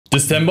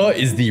December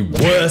is the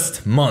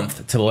worst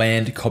month to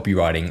land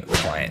copywriting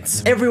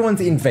clients. Everyone's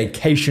in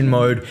vacation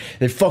mode.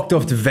 They're fucked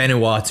off to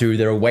Vanuatu.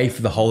 They're away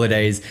for the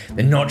holidays.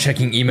 They're not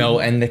checking email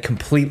and they're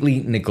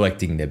completely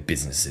neglecting their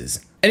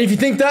businesses. And if you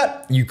think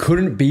that, you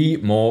couldn't be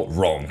more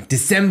wrong.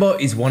 December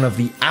is one of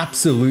the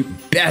absolute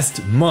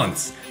best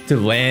months to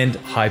land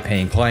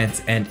high-paying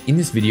clients. And in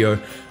this video,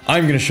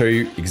 I'm gonna show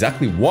you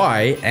exactly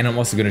why, and I'm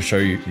also gonna show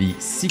you the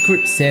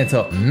secret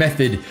Santa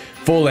method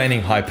for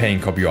landing high-paying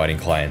copywriting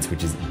clients,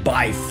 which is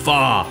by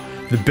far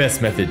the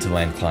best method to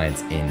land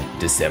clients in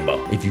December.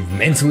 If you've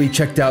mentally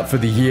checked out for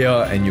the year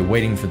and you're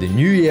waiting for the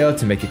new year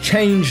to make a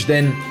change,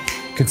 then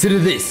consider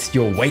this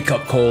your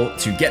wake-up call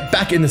to get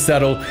back in the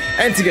saddle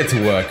and to get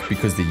to work,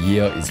 because the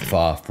year is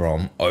far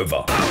from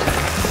over.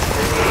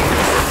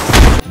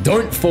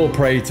 Don't fall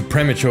prey to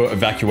premature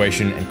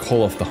evacuation and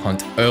call off the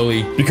hunt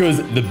early, because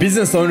the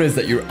business owners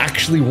that you're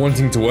actually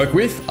wanting to work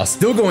with are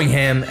still going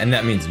ham, and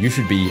that means you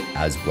should be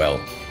as well.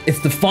 It's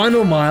the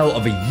final mile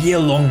of a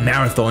year-long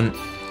marathon.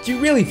 Do you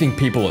really think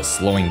people are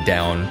slowing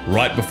down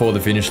right before the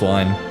finish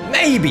line?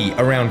 Maybe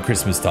around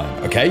Christmas time,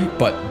 okay?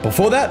 But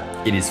before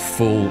that, it is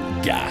full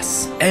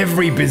gas.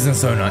 Every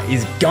business owner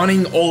is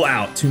gunning all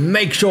out to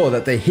make sure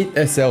that they hit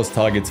their sales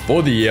targets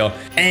for the year,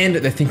 and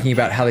they're thinking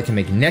about how they can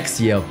make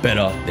next year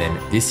better than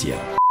this year.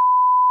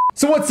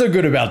 So what's so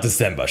good about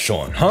December,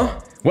 Sean, huh?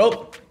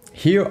 Well,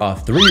 here are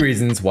 3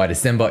 reasons why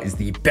December is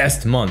the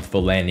best month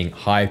for landing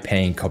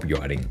high-paying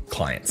copywriting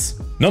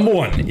clients. Number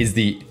 1 is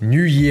the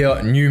new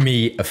year, new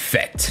me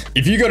effect.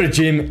 If you go to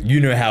gym, you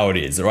know how it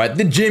is, all right?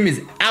 The gym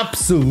is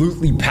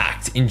absolutely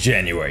packed in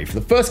January. For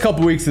the first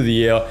couple weeks of the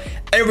year,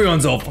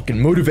 everyone's all fucking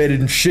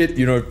motivated and shit,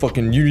 you know,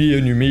 fucking new year,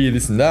 new me,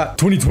 this and that.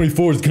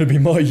 2024 is gonna be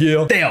my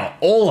year. They are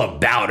all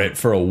about it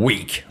for a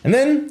week. And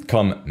then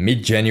come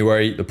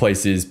mid-January, the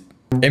place is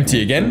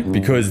empty again,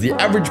 because the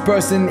average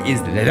person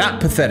is that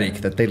pathetic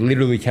that they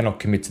literally cannot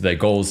commit to their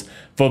goals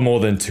for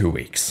more than 2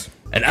 weeks.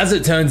 And as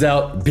it turns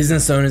out,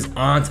 business owners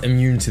aren't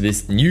immune to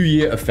this new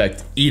year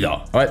effect either,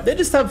 all right? They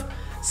just have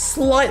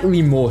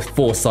slightly more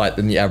foresight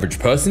than the average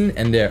person,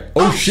 and their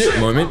oh shit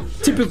moment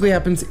typically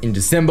happens in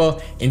December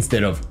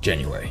instead of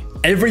January.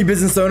 Every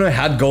business owner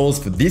had goals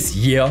for this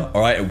year,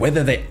 all right?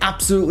 Whether they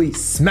absolutely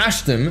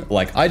smashed them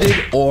like I did,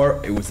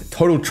 or it was a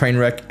total train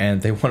wreck and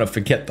they want to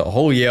forget the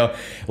whole year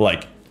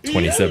like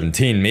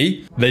 2017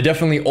 me, they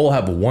definitely all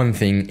have one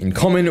thing in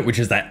common, which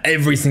is that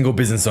every single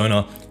business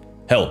owner,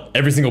 hell,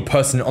 every single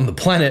person on the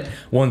planet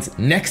wants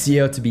next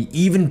year to be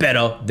even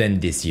better than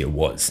this year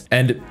was.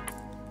 And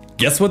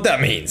guess what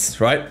that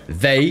means, right?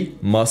 They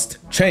must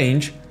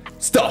change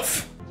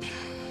stuff.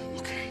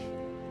 Okay.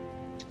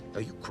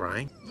 Are you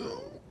crying?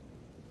 No.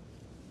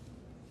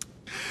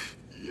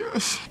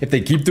 Yes. If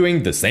they keep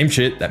doing the same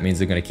shit, that means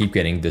they're gonna keep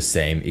getting the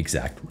same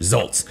exact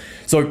results.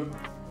 So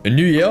a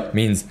new year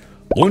means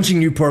launching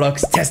new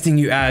products, testing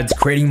new ads,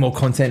 creating more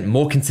content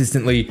more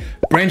consistently,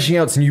 branching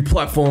out to new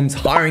platforms,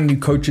 hiring new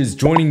coaches,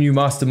 joining new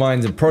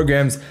masterminds and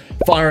programs,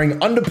 firing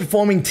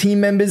underperforming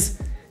team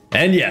members,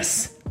 and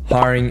yes,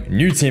 hiring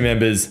new team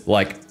members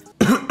like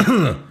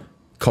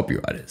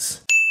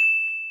copywriters.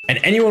 And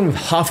anyone with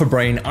half a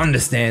brain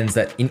understands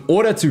that in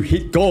order to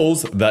hit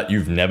goals that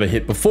you've never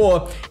hit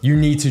before, you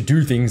need to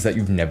do things that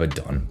you've never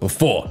done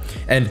before.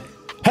 And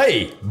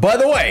hey, by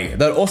the way,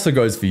 that also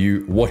goes for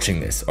you watching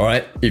this, all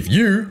right? If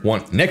you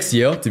want next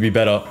year to be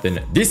better than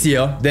this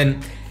year,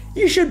 then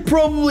you should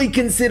probably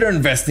consider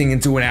investing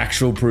into an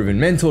actual proven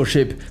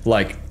mentorship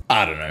like,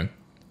 I don't know,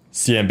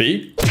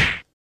 CMB,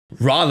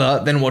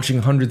 rather than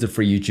watching hundreds of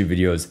free YouTube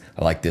videos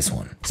like this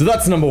one. So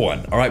that's number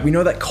 1, all right? We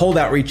know that cold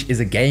outreach is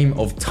a game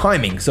of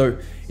timing, so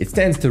it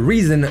stands to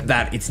reason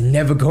that it's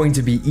never going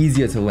to be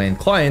easier to land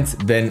clients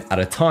than at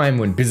a time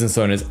when business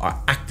owners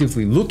are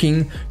actively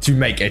looking to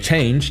make a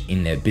change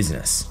in their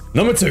business.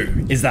 Number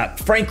 2 is that,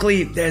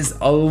 frankly, there's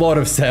a lot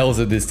of sales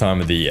at this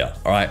time of the year,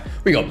 all right?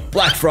 We got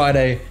Black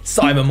Friday,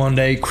 Cyber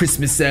Monday,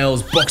 Christmas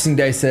sales, Boxing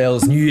Day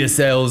sales, New Year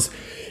sales.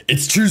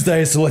 It's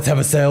Tuesday, so let's have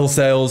a sales.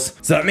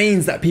 So that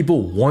means that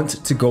people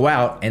want to go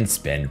out and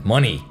spend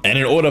money. And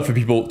in order for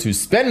people to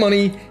spend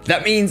money,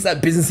 that means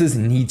that businesses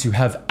need to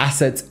have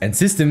assets and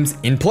systems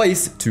in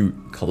place to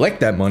collect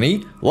that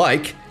money,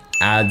 like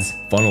ads,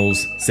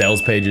 funnels,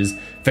 sales pages,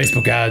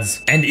 Facebook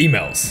ads, and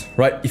emails,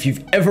 right? If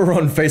you've ever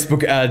run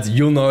Facebook ads,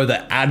 you'll know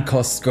that ad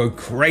costs go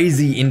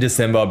crazy in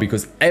December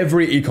because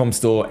every e-com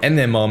store and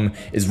their mum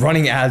is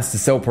running ads to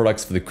sell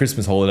products for the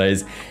Christmas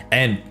holidays.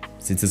 And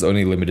since there's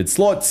only limited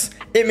slots,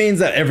 it means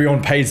that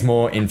everyone pays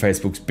more in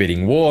Facebook's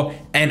bidding war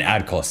and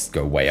ad costs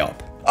go way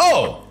up.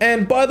 Oh,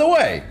 and by the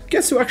way,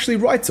 guess who actually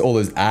writes all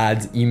those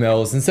ads,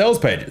 emails, and sales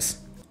pages?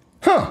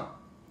 Huh,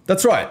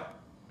 that's right,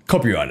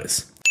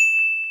 copywriters.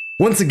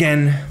 Once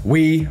again,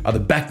 we are the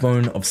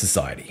backbone of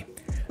society.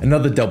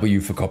 Another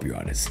W for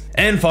copywriters.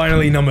 And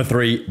finally, number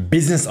 3,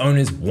 business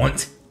owners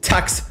want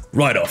tax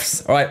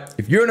write-offs, all right?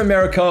 If you're in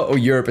America or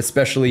Europe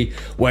especially,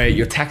 where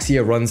your tax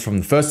year runs from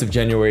the 1st of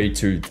January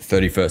to the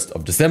 31st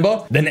of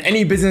December, then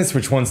any business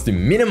which wants to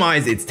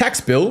minimize its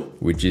tax bill,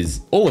 which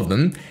is all of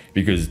them,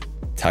 because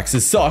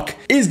taxes suck,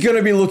 is going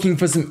to be looking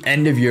for some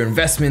end of year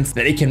investments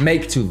that it can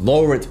make to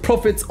lower its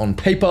profits on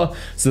paper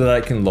so that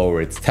it can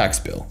lower its tax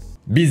bill.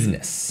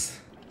 Business.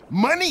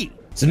 Money!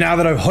 So now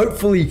that I've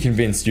hopefully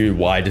convinced you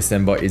why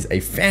December is a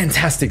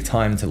fantastic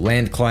time to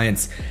land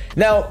clients,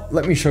 now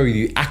let me show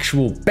you the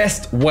actual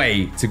best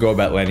way to go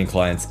about landing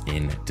clients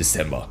in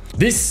December.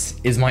 This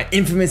is my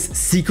infamous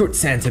Secret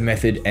Santa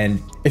method,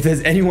 and if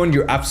there's anyone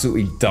you're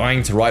absolutely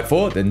dying to write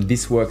for, then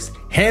this works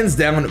hands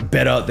down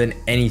better than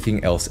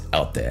anything else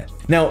out there.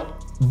 Now,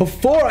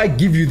 before I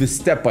give you the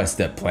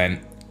step-by-step plan,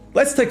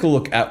 let's take a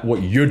look at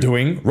what you're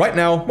doing right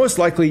now, most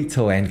likely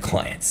to land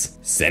clients.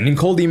 Sending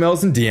cold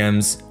emails and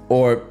DMs,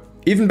 or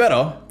even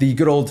better, the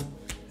good old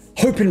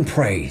hope and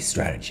pray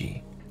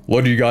strategy.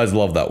 What do you guys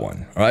love that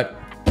one, all right?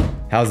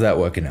 How's that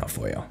working out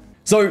for you?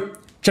 So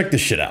check this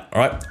shit out, all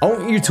right? I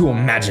want you to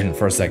imagine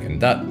for a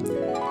second that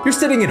you're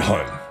sitting at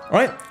home, all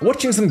right?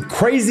 Watching some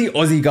crazy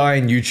Aussie guy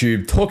on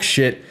YouTube talk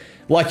shit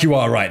like you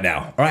are right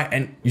now, all right?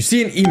 And you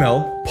see an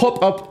email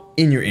pop up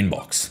in your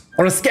inbox.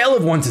 On a scale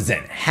of 1 to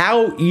 10,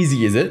 how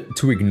easy is it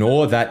to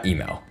ignore that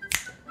email?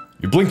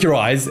 You blink your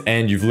eyes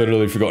and you've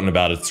literally forgotten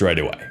about it straight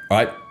away, all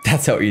right?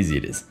 That's how easy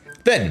it is.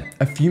 Then,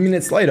 a few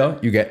minutes later,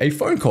 you get a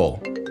phone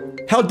call.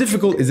 How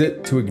difficult is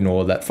it to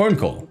ignore that phone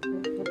call?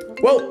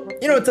 Well,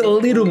 it's a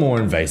little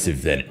more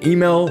invasive than an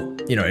email.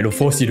 It'll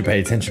force you to pay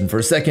attention for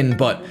a second,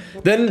 but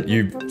then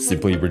you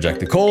simply reject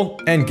the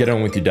call and get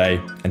on with your day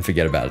and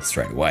forget about it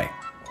straight away.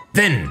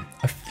 Then,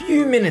 a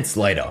few minutes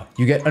later,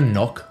 you get a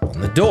knock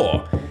on the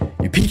door.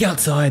 You peek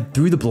outside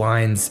through the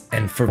blinds,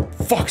 and for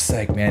fuck's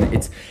sake, man,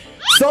 it's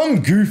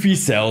some goofy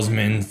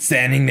salesman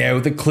standing there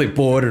with a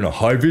clipboard and a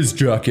high-vis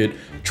jacket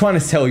trying to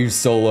sell you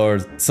solar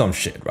or some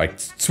shit, right?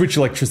 Switch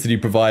electricity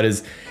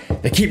providers.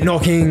 They keep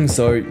knocking,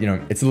 so,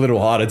 it's a little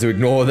harder to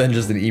ignore than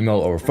just an email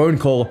or a phone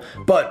call.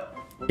 But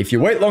if you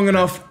wait long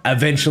enough,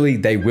 eventually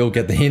they will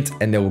get the hint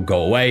and they will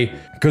go away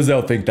because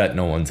they'll think that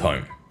no one's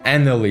home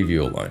and they'll leave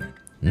you alone.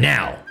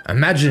 Now,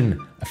 imagine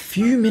a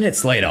few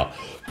minutes later,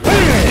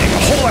 bang, a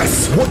whole ass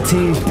SWAT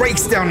team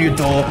breaks down your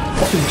door,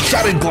 fucking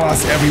shattered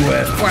glass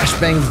everywhere,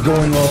 flashbangs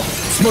going off,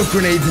 smoke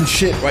grenades and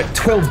shit, right?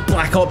 12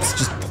 black ops,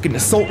 just fucking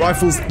assault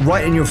rifles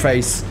right in your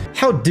face.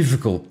 How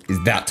difficult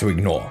is that to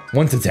ignore?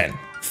 1 to 10.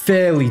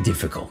 Fairly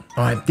difficult.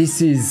 All right,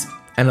 this is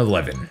an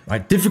 11,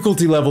 right?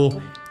 Difficulty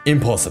level,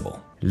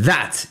 impossible.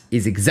 That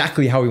is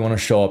exactly how we want to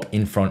show up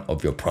in front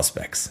of your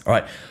prospects, all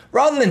right?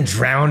 Rather than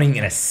drowning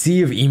in a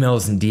sea of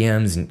emails and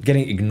DMs and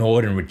getting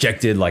ignored and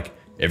rejected like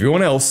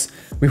everyone else,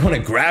 we want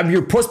to grab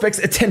your prospect's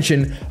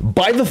attention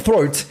by the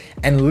throat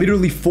and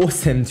literally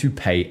force them to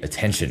pay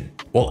attention.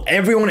 While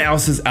everyone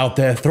else is out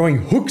there throwing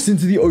hooks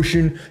into the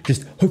ocean,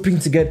 just hoping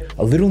to get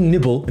a little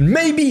nibble and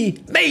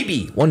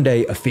maybe one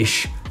day a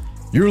fish,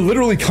 you're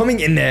literally coming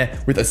in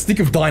there with a stick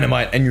of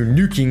dynamite and you're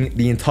nuking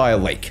the entire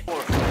lake.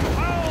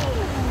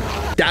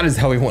 That is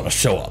how we want to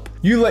show up.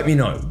 You let me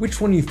know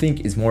which one you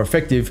think is more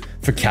effective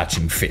for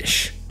catching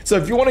fish. So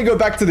if you want to go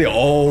back to the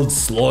old,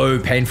 slow,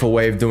 painful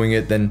way of doing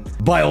it, then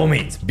by all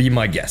means, be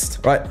my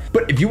guest, right?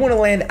 But if you want to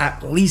land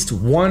at least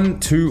 1,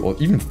 2,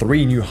 or even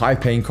 3 new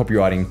high-paying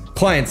copywriting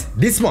clients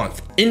this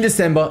month, in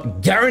December,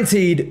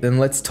 guaranteed, then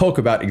let's talk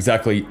about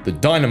exactly the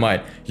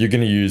dynamite you're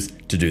going to use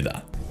to do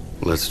that.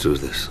 Let's do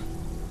this.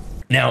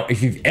 Now,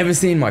 if you've ever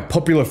seen my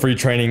popular free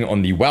training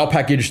on the WOW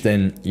package,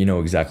 then you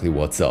know exactly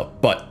what's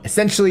up. But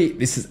essentially,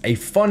 this is a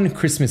fun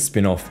Christmas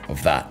spin-off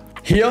of that.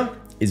 Here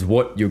is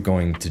what you're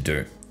going to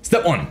do.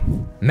 Step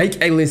 1,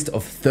 make a list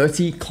of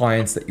 30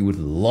 clients that you would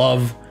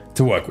love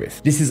to work with.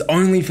 This is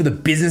only for the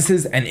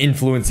businesses and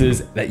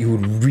influencers that you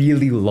would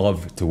really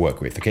love to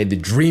work with, okay? The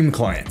dream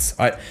clients,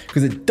 right?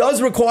 Because it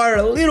does require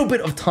a little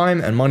bit of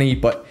time and money,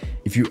 but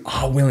if you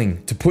are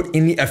willing to put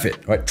in the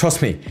effort, right?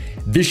 Trust me,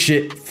 this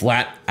shit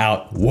flat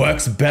out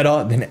works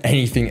better than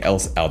anything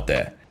else out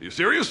there. Are you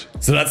serious?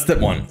 So that's step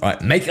 1,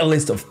 right? Make a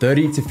list of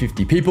 30 to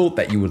 50 people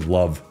that you would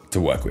love to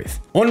work with.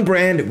 On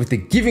brand with the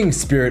giving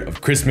spirit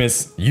of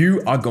Christmas,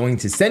 you are going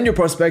to send your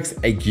prospects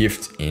a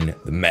gift in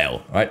the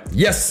mail, right?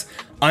 Yes,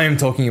 I am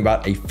talking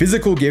about a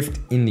physical gift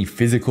in the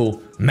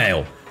physical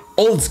mail.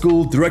 Old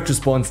school, direct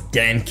response,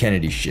 Dan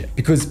Kennedy shit.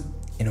 Because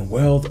in a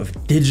world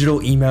of digital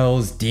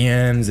emails,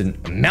 DMs, and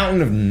a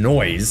mountain of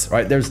noise,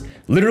 right? There's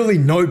literally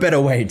no better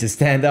way to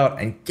stand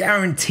out and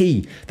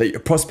guarantee that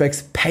your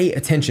prospects pay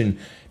attention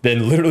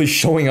than literally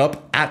showing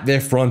up at their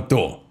front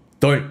door.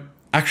 Don't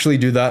actually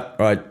do that,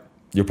 right?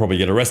 You'll probably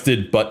get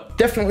arrested, but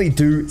definitely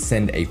do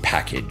send a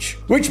package.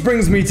 Which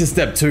brings me to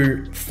step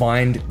 2,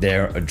 find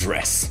their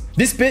address.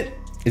 This bit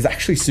is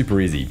actually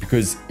super easy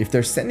because if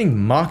they're sending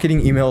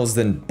marketing emails,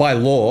 then by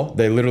law,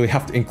 they literally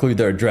have to include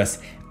their address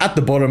at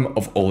the bottom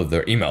of all of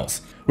their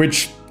emails.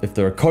 Which, if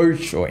they're a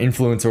coach or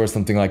influencer or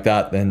something like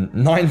that, then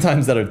 9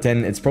 times out of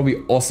 10, it's probably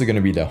also going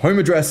to be their home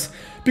address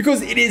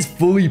because it is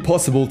fully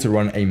possible to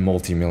run a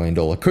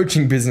multi-million-dollar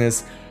coaching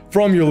business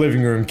from your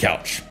living room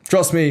couch.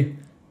 Trust me,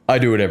 I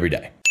do it every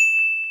day.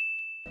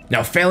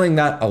 Now, failing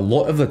that, a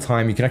lot of the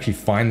time you can actually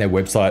find their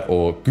website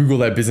or Google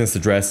their business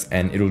address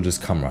and it'll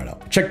just come right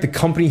up. Check the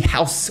company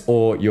house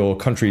or your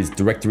country's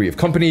directory of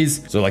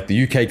companies. So like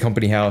the UK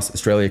company house,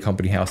 Australia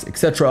company house,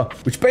 etc.,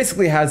 which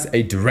basically has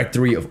a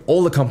directory of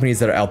all the companies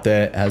that are out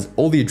there. It has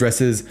all the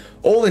addresses,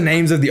 all the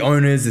names of the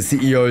owners, the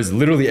CEOs,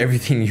 literally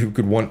everything you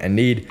could want and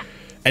need.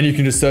 And you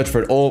can just search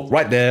for it all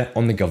right there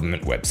on the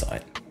government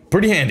website.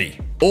 Pretty handy.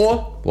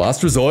 Or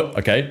last resort,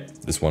 okay,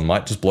 this one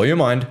might just blow your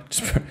mind.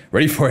 Just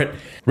ready for it.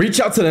 Reach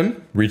out to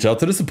them, reach out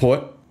to the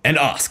support and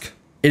ask.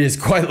 It is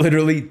quite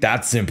literally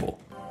that simple.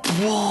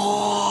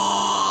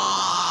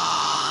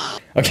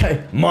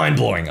 Okay, mind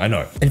blowing, I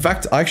know. In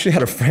fact, I actually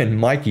had a friend,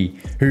 Mikey,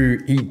 who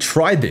he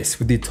tried this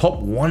with the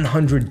top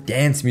 100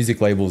 dance music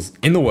labels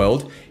in the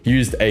world. He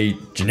used a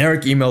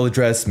generic email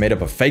address, made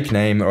up a fake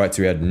name, all right,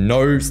 so he had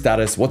no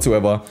status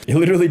whatsoever. He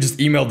literally just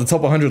emailed the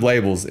top 100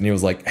 labels and he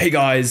was like, hey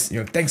guys,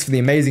 thanks for the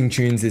amazing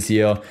tunes this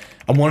year.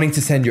 I'm wanting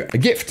to send you a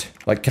gift.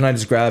 Like, can I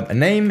just grab a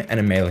name and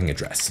a mailing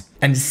address?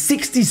 And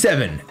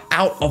 67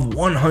 out of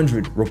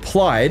 100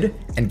 replied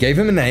and gave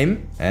him a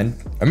name and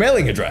a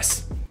mailing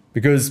address.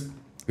 Because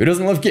who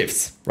doesn't love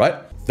gifts, right?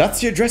 That's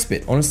the address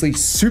bit. Honestly,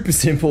 super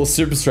simple,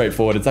 super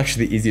straightforward. It's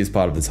actually the easiest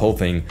part of this whole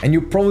thing. And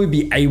you'll probably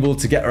be able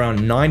to get around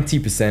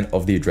 90%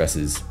 of the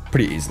addresses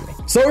pretty easily.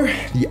 So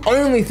the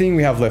only thing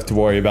we have left to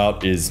worry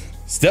about is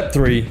step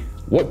 3,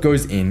 what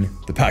goes in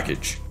the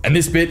package. And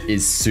this bit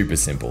is super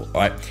simple,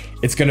 all right?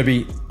 It's gonna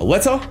be a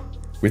letter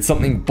with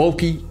something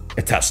bulky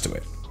attached to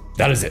it.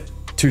 That is it,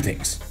 2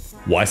 things.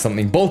 Why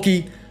something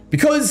bulky?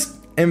 Because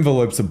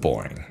envelopes are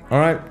boring, all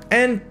right?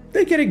 And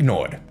they get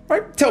ignored,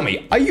 right? Tell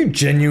me, are you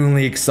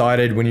genuinely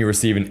excited when you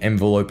receive an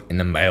envelope in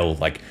the mail?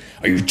 Like,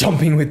 are you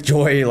jumping with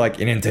joy, like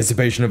in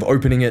anticipation of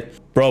opening it?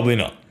 Probably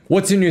not.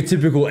 What's in your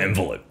typical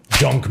envelope?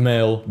 Junk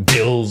mail,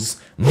 bills,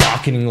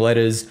 marketing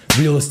letters,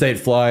 real estate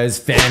flyers,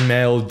 fan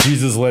mail,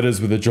 Jesus letters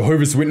with a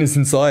Jehovah's Witness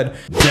inside,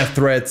 death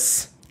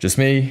threats. Just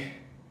me?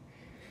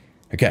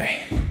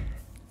 Okay.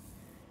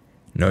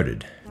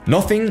 Noted.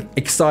 Nothing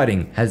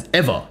exciting has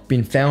ever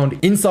been found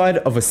inside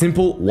of a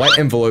simple white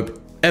envelope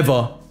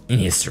ever in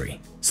history.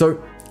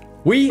 So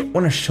we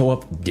want to show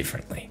up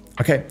differently,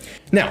 okay?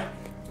 Now,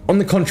 on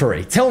the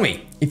contrary, tell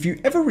me, if you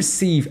ever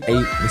receive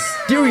a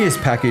mysterious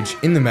package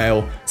in the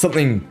mail,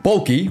 something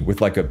bulky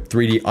with like a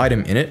 3D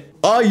item in it,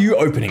 are you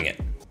opening it?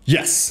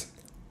 Yes.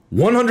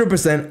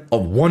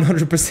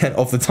 100%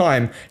 of the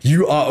time,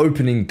 you are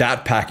opening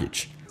that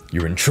package.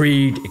 You're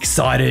intrigued,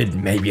 excited,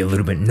 maybe a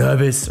little bit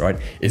nervous, right?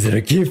 Is it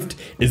a gift?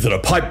 Is it a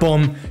pipe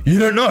bomb? You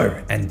don't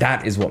know. And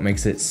that is what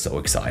makes it so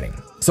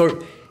exciting.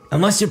 So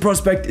unless your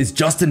prospect is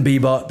Justin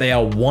Bieber, they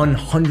are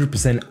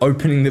 100%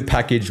 opening the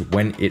package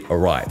when it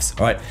arrives,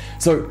 all right?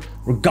 So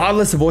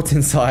regardless of what's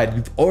inside,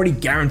 you've already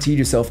guaranteed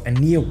yourself a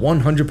near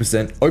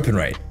 100% open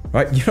rate,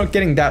 right? You're not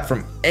getting that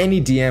from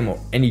any DM or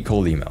any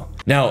cold email.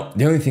 Now,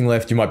 the only thing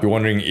left you might be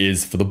wondering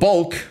is for the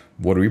bulk,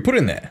 what do we put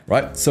in there,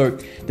 right? So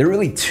there are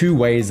really 2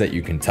 ways that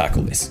you can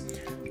tackle this.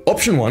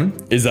 Option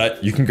 1 is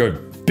that you can go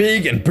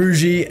big and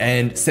bougie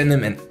and send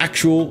them an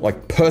actual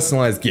like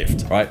personalized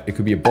gift, right? It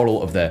could be a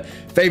bottle of their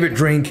favorite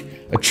drink,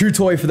 a chew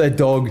toy for their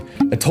dog,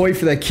 a toy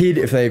for their kid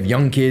if they have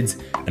young kids,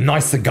 a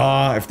nice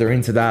cigar if they're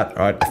into that,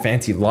 right? A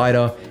fancy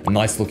lighter, a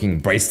nice looking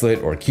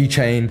bracelet or a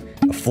keychain,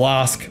 a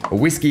flask, a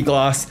whiskey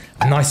glass,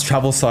 a nice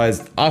travel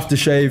sized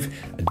aftershave,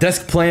 a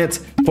desk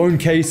plant, phone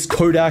case,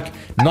 Kodak,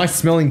 nice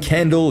smelling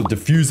candle, a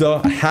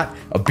diffuser, a hat,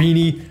 a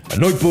beanie, a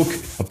notebook,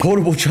 a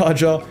portable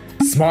charger,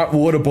 smart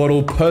water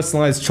bottle,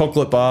 personalized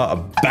chocolate bar, a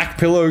back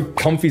pillow,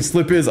 comfy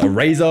slippers, a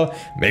razor,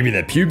 maybe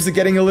their pubes are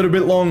getting a little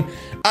bit long.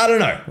 I don't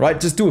know,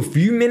 right? Just do a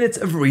few minutes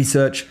of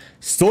research,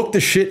 stalk the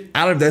shit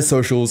out of their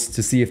socials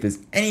to see if there's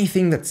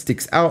anything that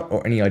sticks out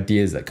or any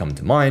ideas that come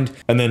to mind,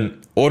 and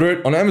then order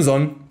it on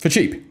Amazon for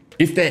cheap.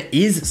 If there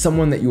is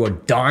someone that you are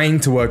dying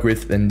to work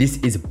with, then this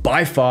is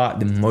by far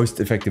the most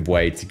effective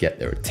way to get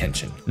their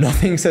attention.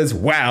 Nothing says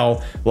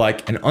wow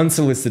like an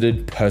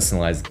unsolicited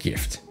personalized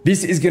gift.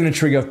 This is going to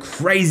trigger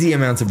crazy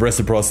amounts of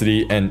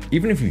reciprocity, and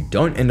even if you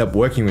don't end up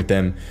working with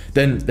them,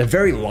 then they're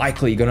very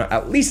likely going to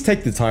at least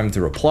take the time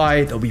to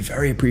reply. They'll be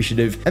very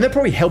appreciative, and they'll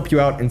probably help you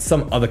out in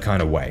some other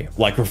kind of way,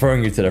 like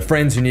referring you to their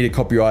friends who need a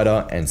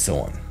copywriter and so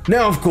on.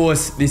 Now, of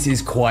course, this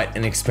is quite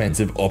an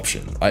expensive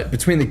option, right?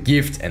 Between the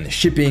gift and the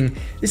shipping,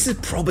 this is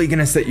probably going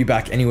to set you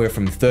back anywhere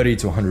from 30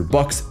 to 100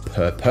 bucks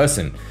per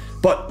person.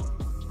 But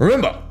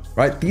remember,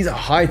 right? These are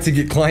high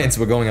ticket clients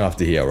we're going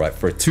after here, right?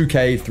 For a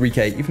 2K,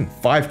 3K, even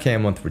 5K a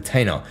month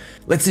retainer.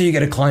 Let's say you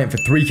get a client for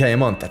 3K a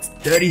month, that's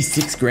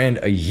 36 grand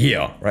a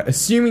year, right?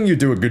 Assuming you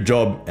do a good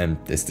job and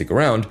they stick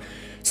around.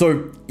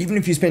 So even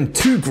if you spend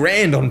 2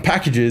 grand on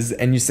packages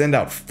and you send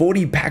out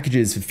 40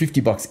 packages for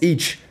 50 bucks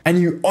each, and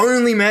you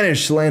only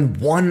manage to land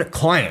 1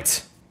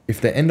 client,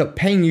 if they end up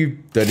paying you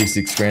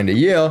 36 grand a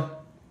year,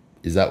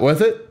 is that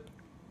worth it?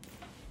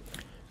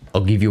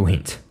 I'll give you a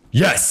hint.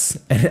 Yes,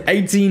 an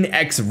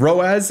 18x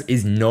ROAS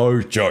is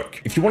no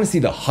joke. If you want to see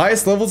the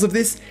highest levels of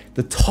this,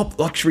 the top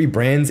luxury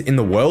brands in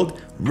the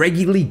world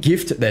regularly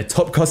gift their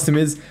top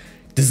customers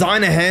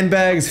Designer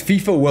handbags,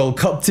 FIFA World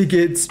Cup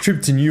tickets,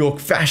 trip to New York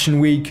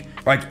Fashion Week,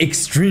 like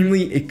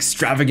extremely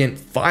extravagant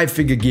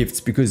 5-figure gifts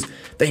because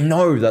they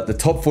know that the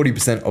top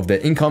 40% of their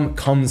income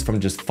comes from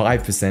just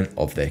 5%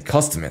 of their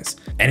customers.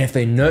 And if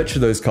they nurture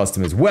those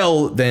customers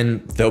well,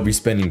 then they'll be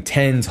spending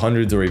tens,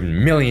 hundreds, or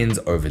even millions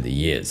over the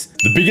years.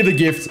 The bigger the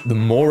gift, the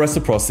more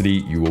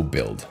reciprocity you will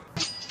build.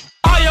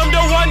 I am the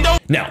one.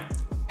 Now,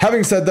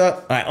 having said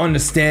that, I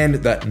understand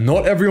that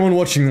not everyone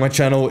watching my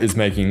channel is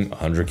making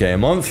 100K a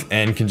month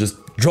and can just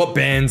drop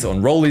bands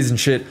on rollies and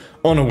shit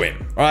on a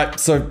whim. All right,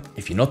 so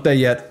if you're not there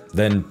yet,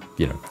 then,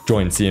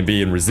 join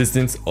CMB and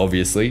Resistance,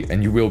 obviously,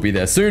 and you will be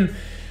there soon.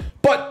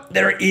 But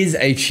there is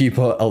a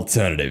cheaper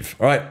alternative,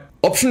 all right?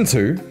 Option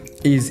 2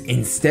 is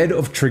instead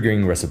of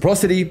triggering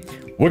reciprocity,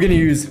 we're gonna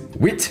use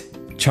wit,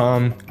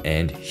 charm,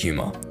 and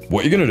humor.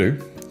 What you're gonna do,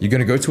 you're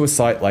gonna go to a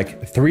site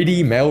like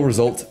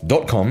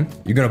 3dmailresults.com.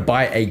 You're gonna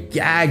buy a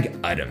gag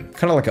item,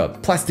 kind of like a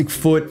plastic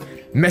foot,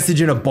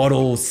 message in a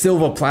bottle,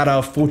 silver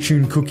platter,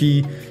 fortune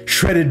cookie,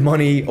 shredded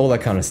money, all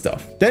that kind of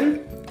stuff.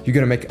 Then you're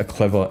gonna make a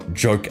clever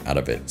joke out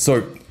of it.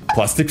 So,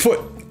 plastic foot.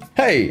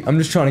 Hey, I'm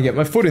just trying to get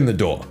my foot in the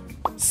door.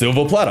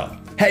 Silver platter.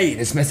 Hey,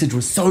 this message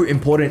was so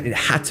important it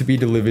had to be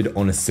delivered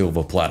on a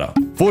silver platter.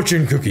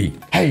 Fortune cookie.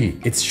 Hey,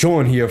 it's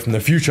Sean here from the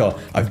future.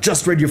 I've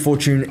just read your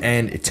fortune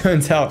and it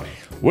turns out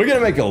we're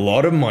gonna make a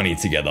lot of money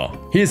together.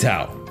 Here's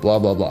how. Blah,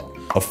 blah, blah.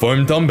 A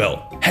foam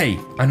dumbbell. Hey,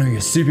 I know you're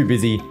super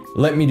busy.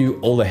 Let me do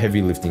all the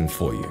heavy lifting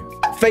for you.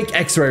 Fake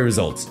x-ray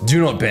results. Do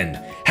not bend.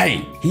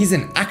 Hey, here's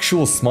an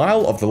actual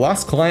smile of the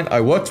last client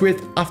I worked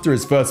with after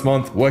his first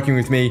month working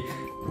with me.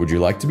 Would you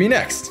like to be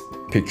next?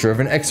 Picture of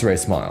an x-ray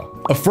smile.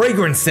 A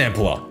fragrance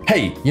sampler.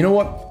 Hey, you know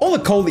what? All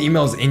the cold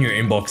emails in your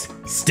inbox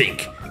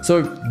stink.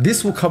 So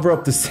this will cover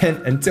up the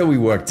scent until we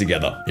work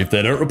together. If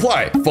they don't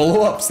reply,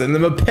 follow up, send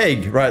them a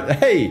peg, right?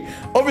 Hey,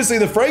 obviously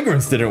the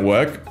fragrance didn't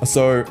work,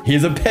 so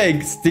here's a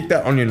peg, stick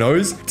that on your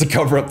nose to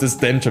cover up the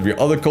stench of your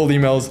other cold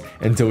emails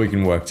until we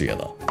can work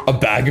together. A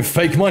bag of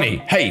fake money.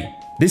 Hey,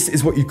 this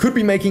is what you could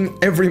be making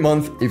every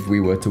month if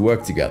we were to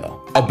work together.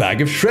 A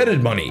bag of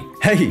shredded money.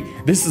 Hey,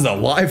 this is a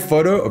live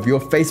photo of your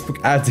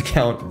Facebook ads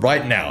account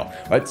right now.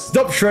 Right?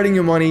 Stop shredding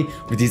your money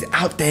with these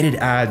outdated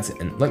ads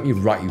and let me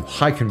write you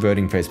high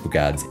converting Facebook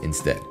ads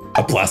instead.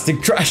 A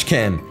plastic trash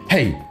can.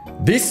 Hey,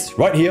 this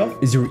right here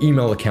is your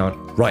email account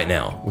right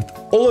now. With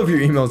all of your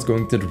emails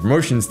going to the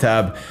promotions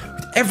tab,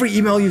 with every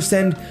email you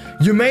send,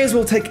 you may as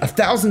well take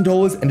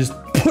 $1,000 and just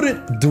put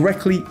it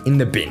directly in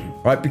the bin,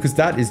 right? Because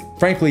that is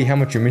frankly how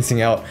much you're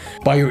missing out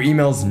by your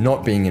emails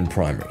not being in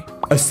primary.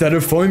 A set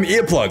of foam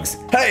earplugs.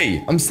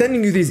 Hey, I'm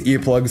sending you these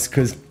earplugs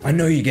because I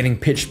know you're getting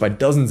pitched by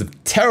dozens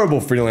of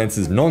terrible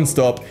freelancers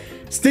nonstop.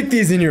 Stick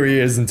these in your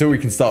ears until we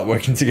can start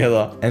working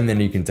together and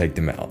then you can take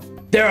them out.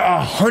 There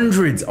are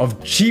hundreds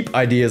of cheap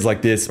ideas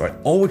like this, right?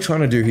 All we're trying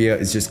to do here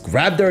is just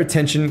grab their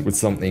attention with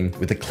something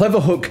with a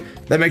clever hook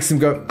that makes them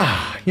go,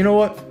 you know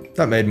what?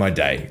 That made my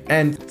day.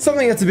 And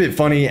something that's a bit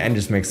funny and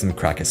just makes them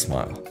crack a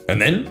smile.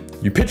 And then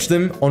you pitch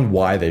them on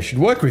why they should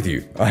work with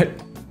you, right?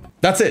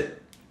 That's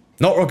it.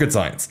 Not rocket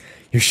science.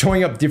 You're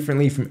showing up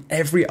differently from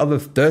every other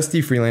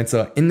thirsty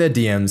freelancer in their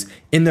DMs,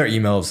 in their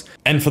emails.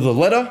 And for the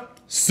letter,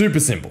 super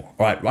simple,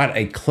 all right? Write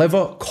a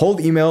clever cold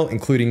email,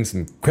 including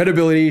some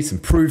credibility, some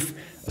proof,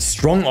 a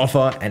strong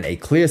offer, and a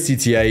clear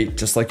CTA,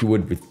 just like you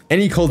would with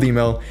any cold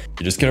email.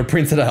 You're just gonna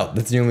print it out.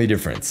 That's the only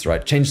difference,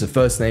 right? Change the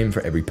first name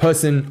for every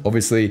person,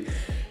 obviously.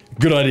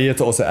 Good idea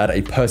to also add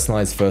a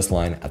personalized first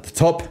line at the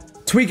top.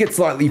 Tweak it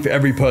slightly for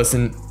every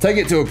person, take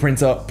it to a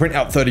printer, print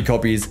out 30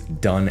 copies,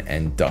 done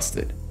and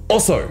dusted.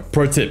 Also,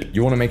 pro tip,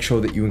 you wanna make sure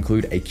that you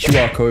include a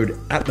QR code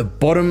at the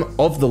bottom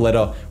of the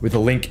letter with a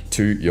link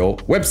to your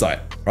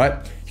website, right?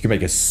 You can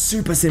make a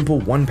super simple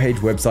one-page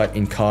website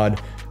in Card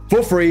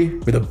for free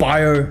with a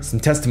bio, some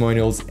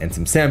testimonials, and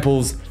some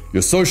samples,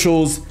 your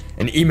socials,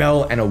 an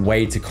email, and a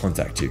way to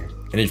contact you.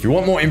 And if you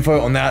want more info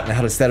on that and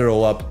how to set it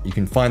all up, you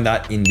can find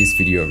that in this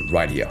video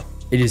right here.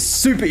 It is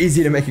super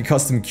easy to make a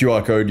custom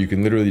QR code. You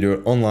can literally do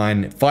it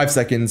online, 5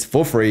 seconds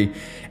for free.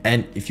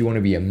 And if you want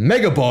to be a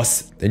mega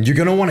boss, then you're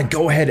going to want to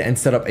go ahead and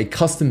set up a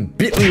custom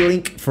bit.ly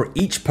link for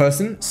each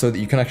person so that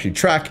you can actually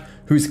track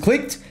who's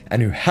clicked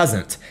and who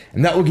hasn't.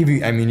 And that will give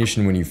you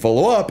ammunition when you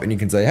follow up and you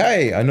can say,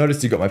 hey, I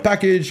noticed you got my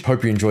package.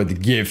 Hope you enjoyed the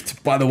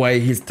gift. By the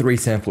way, here's 3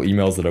 sample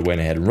emails that I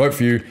went ahead and wrote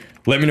for you.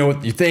 Let me know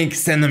what you think,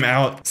 send them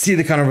out, see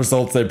the kind of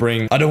results they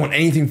bring. I don't want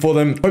anything for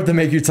them. Hope they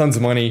make you tons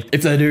of money.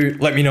 If they do,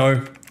 let me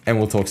know and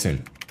we'll talk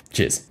soon.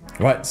 Cheers.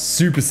 Right,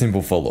 super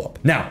simple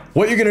follow-up. Now,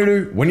 what you're gonna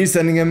do when you're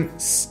sending them,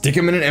 stick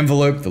them in an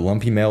envelope, the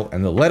lumpy mail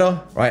and the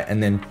letter, right?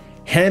 And then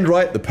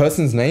handwrite the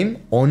person's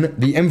name on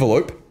the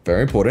envelope,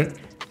 very important.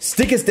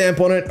 Stick a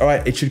stamp on it, all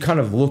right? It should kind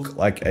of look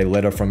like a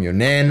letter from your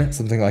nan,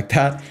 something like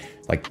that,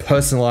 like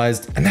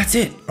personalized, and that's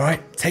it, all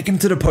right? Take them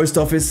to the post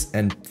office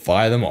and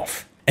fire them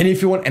off. And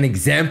if you want an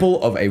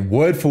example of a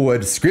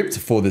word-for-word script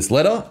for this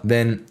letter,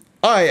 then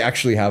I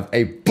actually have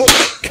a book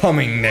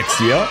coming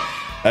next year.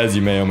 As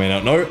you may or may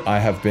not know, I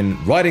have been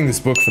writing this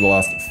book for the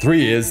last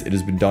 3 years. It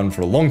has been done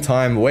for a long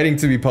time, waiting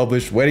to be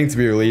published, waiting to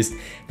be released,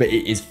 but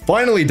it is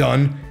finally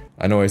done.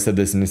 I know I said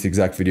this in this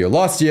exact video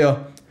last year,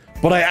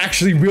 but I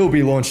actually will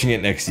be launching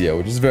it next year,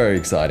 which is very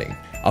exciting.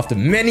 After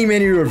many,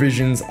 many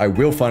revisions, I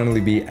will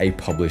finally be a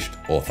published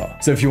author.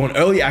 So if you want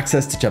early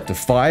access to chapter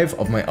 5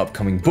 of my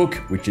upcoming book,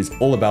 which is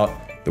all about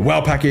the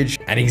WoW package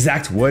and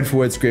exact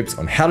word-for-word scripts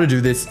on how to do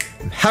this,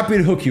 I'm happy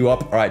to hook you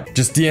up. All right,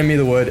 just DM me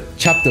the word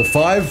chapter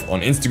 5 on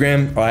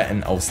Instagram, all right,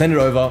 and I'll send it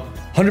over.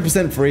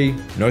 100% free,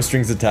 no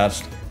strings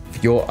attached. For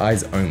your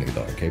eyes only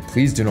though, okay?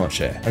 Please do not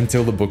share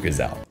until the book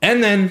is out.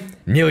 And then,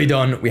 nearly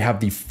done, we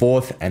have the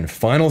fourth and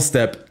final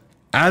step.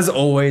 As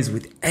always,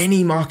 with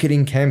any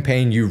marketing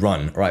campaign you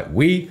run, all right,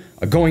 we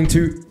are going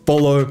to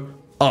follow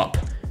up.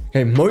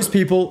 Okay, most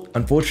people,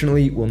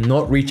 unfortunately, will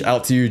not reach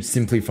out to you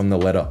simply from the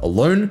letter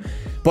alone,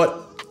 but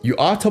you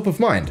are top of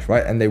mind,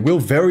 right? And they will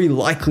very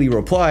likely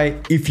reply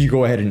if you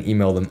go ahead and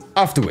email them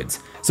afterwards.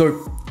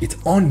 So it's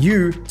on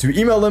you to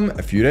email them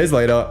a few days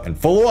later and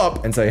follow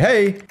up and say,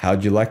 hey,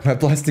 how'd you like my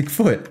plastic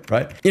foot,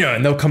 right? You know,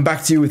 and they'll come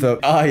back to you with a,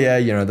 oh yeah,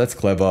 you know, that's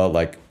clever.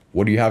 Like,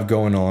 what do you have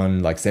going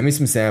on? Like, send me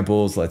some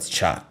samples, let's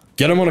chat.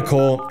 Get them on a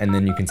call and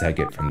then you can take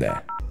it from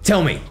there.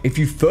 Tell me, if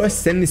you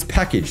first send this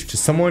package to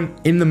someone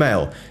in the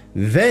mail,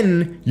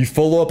 then you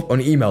follow up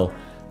on email,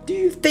 do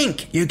you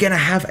think you're gonna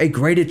have a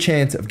greater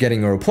chance of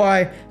getting a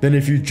reply than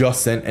if you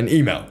just sent an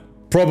email?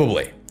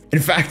 Probably. In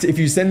fact, if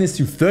you send this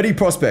to 30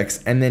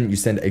 prospects and then you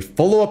send a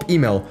follow-up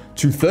email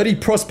to 30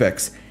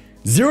 prospects,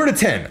 0 to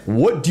 10,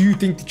 what do you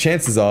think the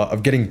chances are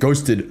of getting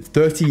ghosted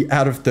 30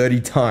 out of 30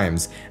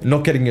 times and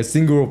not getting a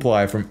single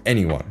reply from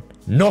anyone?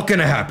 Not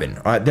gonna happen,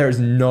 all right? There is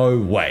no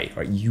way,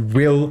 right? You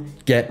will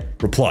get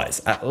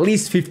replies. At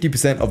least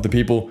 50% of the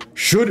people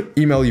should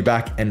email you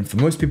back. And for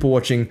most people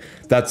watching,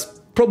 that's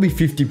probably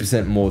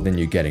 50% more than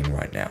you're getting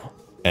right now.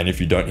 And if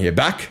you don't hear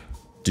back,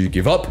 do you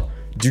give up?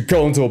 Do you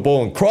go into a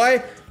ball and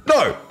cry?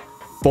 No,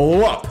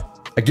 follow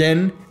up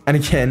again and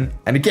again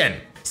and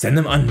again. Send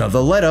them another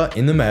letter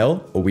in the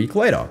mail a week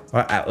later, all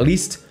right? At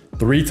least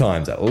 3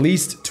 times, at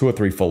least 2 or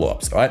 3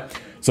 follow-ups, all right?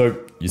 So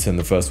you send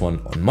the first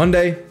one on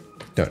Monday,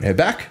 don't hear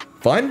back,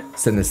 fine.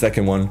 Send the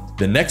second one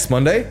the next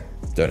Monday,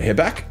 don't hear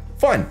back,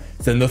 fine.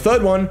 Send the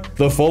third one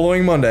the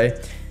following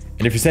Monday.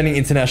 And if you're sending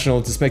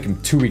international, just make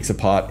them 2 weeks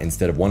apart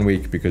instead of 1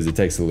 week because it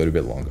takes a little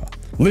bit longer.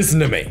 Listen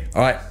to me,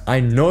 all right? I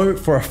know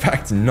for a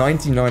fact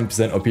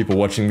 99% of people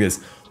watching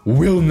this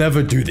will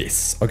never do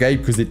this, okay?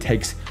 Because it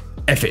takes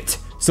effort.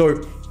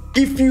 So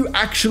if you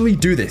actually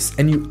do this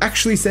and you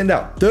actually send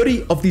out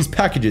 30 of these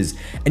packages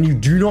and you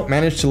do not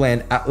manage to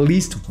land at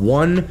least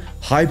one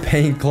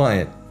high-paying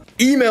client,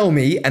 email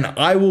me and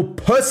I will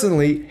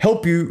personally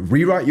help you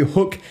rewrite your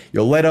hook,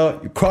 your letter,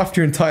 craft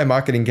your entire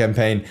marketing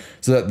campaign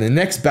so that the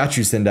next batch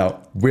you send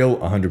out will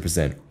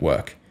 100%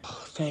 work.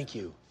 Oh, thank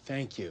you.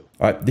 Thank you.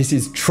 All right, this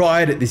is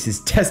tried, this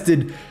is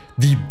tested.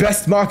 The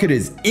best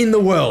marketers in the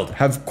world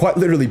have quite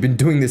literally been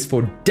doing this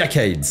for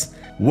decades,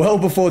 well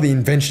before the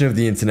invention of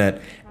the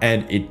internet,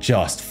 and it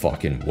just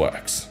fucking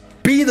works.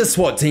 Be the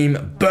SWAT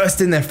team, burst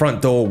in their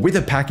front door with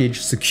a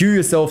package, secure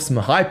yourself some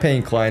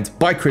high-paying clients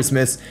by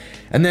Christmas,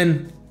 and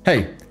then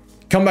hey,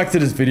 come back to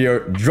this video,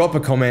 drop a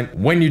comment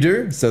when you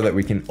do so that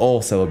we can all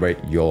celebrate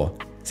your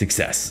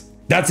success.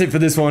 That's it for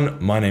this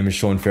one. My name is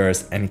Sean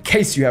Ferres, and in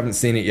case you haven't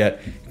seen it yet,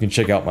 you can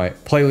check out my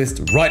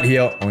playlist right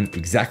here on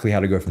exactly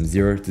how to go from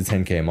 0 to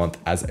 10K a month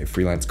as a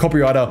freelance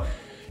copywriter.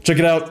 Check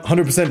it out,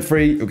 100%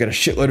 free. You'll get a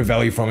shitload of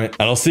value from it,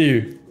 and I'll see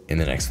you in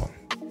the next one.